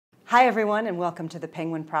Hi everyone and welcome to the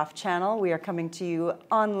PenguinProf channel. We are coming to you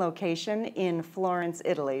on location in Florence,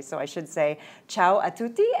 Italy. So I should say ciao a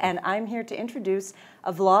tutti, and I'm here to introduce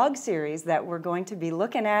a vlog series that we're going to be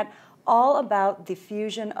looking at all about the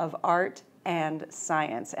fusion of art and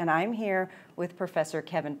science. And I'm here with Professor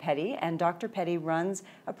Kevin Petti, and Dr. Petti runs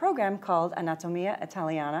a program called Anatomia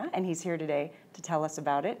Italiana, and he's here today to tell us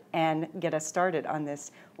about it and get us started on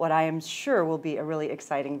this, what I am sure will be a really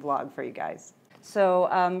exciting vlog for you guys.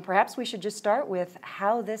 So perhaps we should just start with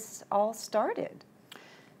how this all started.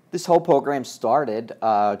 This whole program started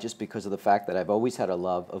just because of the fact that I've always had a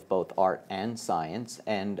love of both art and science,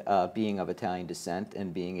 and being of Italian descent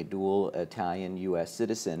and being a dual Italian-U.S.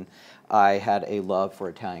 citizen, I had a love for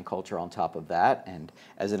Italian culture on top of that. And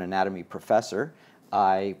as an anatomy professor,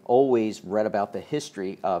 I always read about the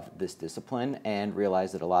history of this discipline and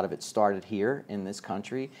realized that a lot of it started here in this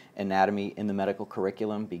country. Anatomy in the medical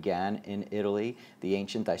curriculum began in Italy. The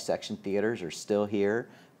ancient dissection theaters are still here.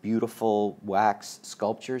 Beautiful wax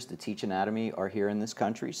sculptures to teach anatomy are here in this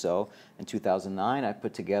country. So in 2009, I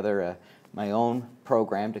put together my own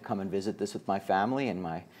program to come and visit this with my family, and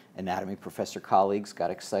my anatomy professor colleagues got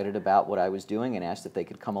excited about what I was doing and asked if they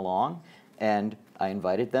could come along. And I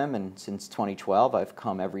invited them, and since 2012 I've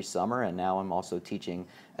come every summer, and now I'm also teaching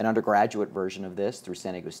an undergraduate version of this through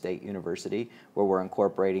San Diego State University, where we're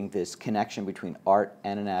incorporating this connection between art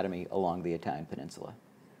and anatomy along the Italian peninsula.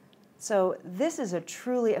 So this is a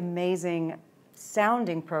truly amazing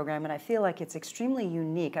sounding program, and I feel like it's extremely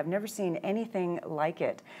unique. I've never seen anything like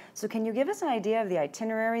it. So can you give us an idea of the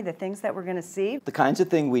itinerary, the things that we're going to see? The kinds of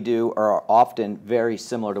things we do are often very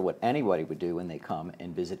similar to what anybody would do when they come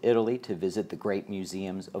and visit Italy, to visit the great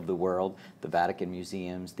museums of the world, the Vatican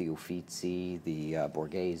museums, the Uffizi, the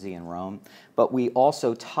Borghese in Rome. But we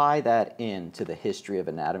also tie that into the history of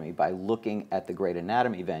anatomy by looking at the great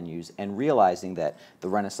anatomy venues and realizing that the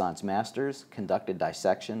Renaissance masters conducted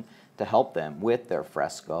dissection to help them with their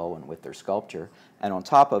fresco and with their sculpture. And on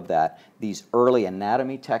top of that, these early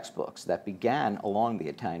anatomy textbooks that began along the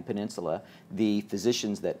Italian peninsula, the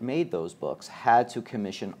physicians that made those books had to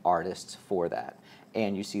commission artists for that.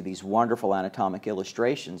 And you see these wonderful anatomic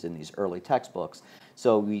illustrations in these early textbooks.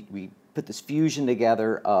 So we put this fusion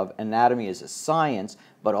together of anatomy as a science,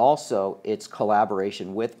 but also its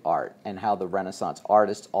collaboration with art, and how the Renaissance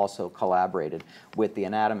artists also collaborated with the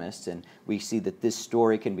anatomists. And we see that this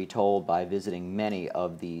story can be told by visiting many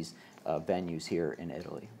of these venues here in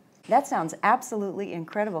Italy. That sounds absolutely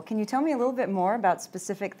incredible. Can you tell me a little bit more about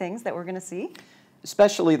specific things that we're going to see?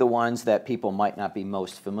 Especially the ones that people might not be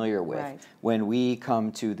most familiar with. Right. When we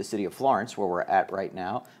come to the city of Florence, where we're at right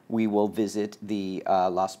now, we will visit the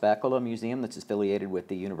La Specola Museum that's affiliated with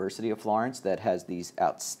the University of Florence, that has these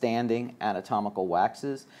outstanding anatomical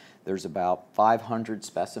waxes. There's about 500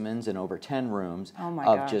 specimens in over 10 rooms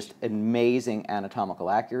of just amazing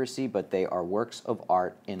anatomical accuracy, but they are works of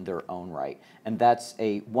art in their own right. And that's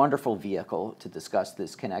a wonderful vehicle to discuss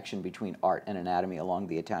this connection between art and anatomy along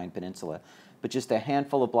the Italian peninsula. But just a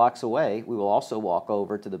handful of blocks away, we will also walk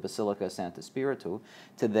over to the Basilica Santa Spiritu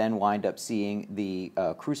to then wind up seeing the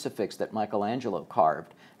crucifix that Michelangelo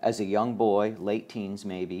carved as a young boy, late teens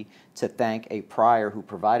maybe, to thank a prior who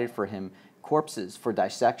provided for him corpses for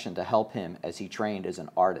dissection to help him as he trained as an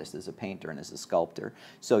artist, as a painter, and as a sculptor.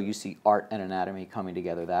 So you see art and anatomy coming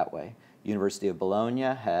together that way. University of Bologna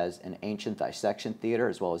has an ancient dissection theater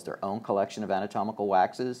as well as their own collection of anatomical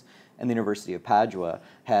waxes, and the University of Padua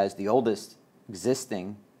has the oldest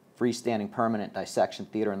existing freestanding permanent dissection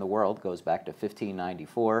theater in the world, goes back to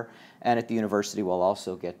 1594, and at the university we'll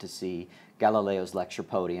also get to see Galileo's lecture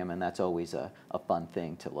podium, and that's always a fun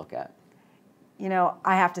thing to look at. You know,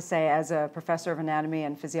 I have to say, as a professor of anatomy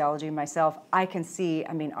and physiology myself, I can see,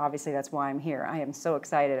 I mean, obviously that's why I'm here. I am so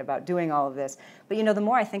excited about doing all of this. But you know, the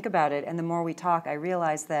more I think about it and the more we talk, I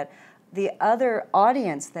realize that the other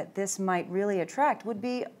audience that this might really attract would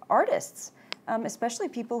be artists. Especially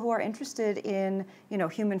people who are interested in, you know,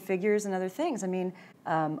 human figures and other things. I mean,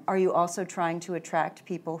 are you also trying to attract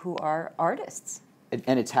people who are artists?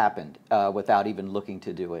 And it's happened without even looking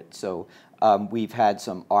to do it. So we've had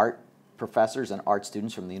some art professors and art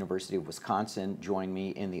students from the University of Wisconsin join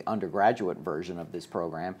me in the undergraduate version of this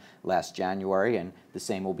program last January, and the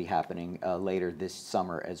same will be happening later this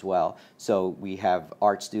summer as well. So we have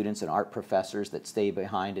art students and art professors that stay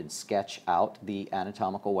behind and sketch out the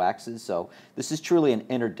anatomical waxes. So this is truly an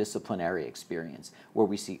interdisciplinary experience where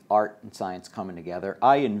we see art and science coming together.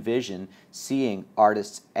 I envision seeing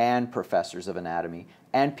artists and professors of anatomy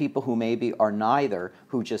and people who maybe are neither,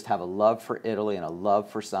 who just have a love for Italy and a love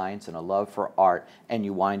for science and a love for art, and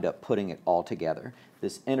you wind up putting it all together.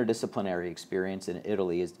 This interdisciplinary experience in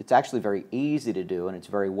Italy it's actually very easy to do, and it's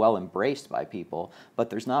very well embraced by people, but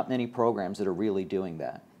there's not many programs that are really doing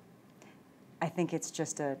that. I think it's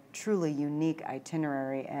just a truly unique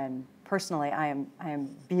itinerary, and personally I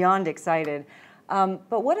am beyond excited.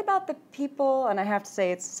 But what about the people, and I have to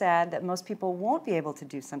say it's sad that most people won't be able to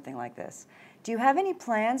do something like this. Do you have any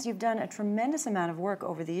plans? You've done a tremendous amount of work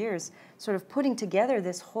over the years sort of putting together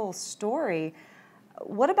this whole story.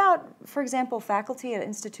 What about, for example, faculty at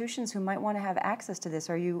institutions who might want to have access to this?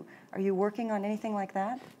 Are you working on anything like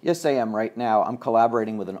that? Yes, I am. Right now, I'm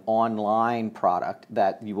collaborating with an online product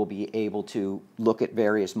that you will be able to look at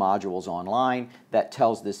various modules online that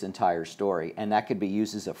tells this entire story. And that could be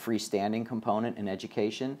used as a freestanding component in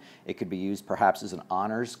education. It could be used perhaps as an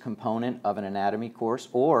honors component of an anatomy course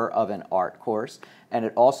or of an art course. And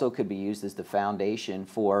it also could be used as the foundation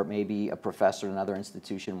for maybe a professor in another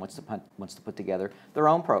institution wants to put together their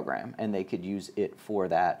own program, and they could use it for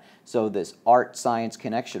that. So this art-science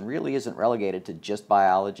connection really isn't relegated to just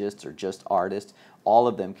biologists or just artists. All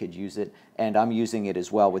of them could use it, and I'm using it as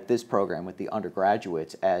well with this program with the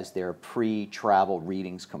undergraduates as their pre-travel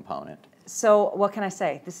readings component. So what can I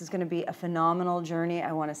say? This is going to be a phenomenal journey.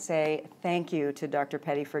 I want to say thank you to Dr.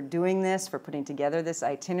 Petti for doing this, for putting together this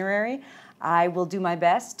itinerary. I will do my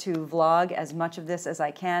best to vlog as much of this as I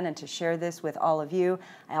can and to share this with all of you.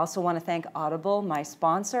 I also want to thank Audible, my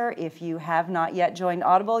sponsor. If you have not yet joined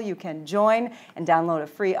Audible, you can join and download a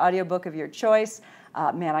free audiobook of your choice.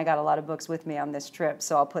 Man, I got a lot of books with me on this trip,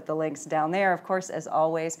 so I'll put the links down there. Of course, as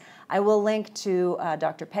always, I will link to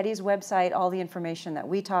Dr. Petti's website, all the information that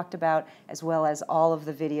we talked about, as well as all of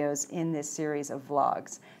the videos in this series of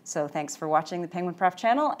vlogs. So thanks for watching the PenguinProf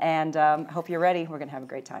channel, and hope you're ready. We're going to have a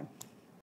great time.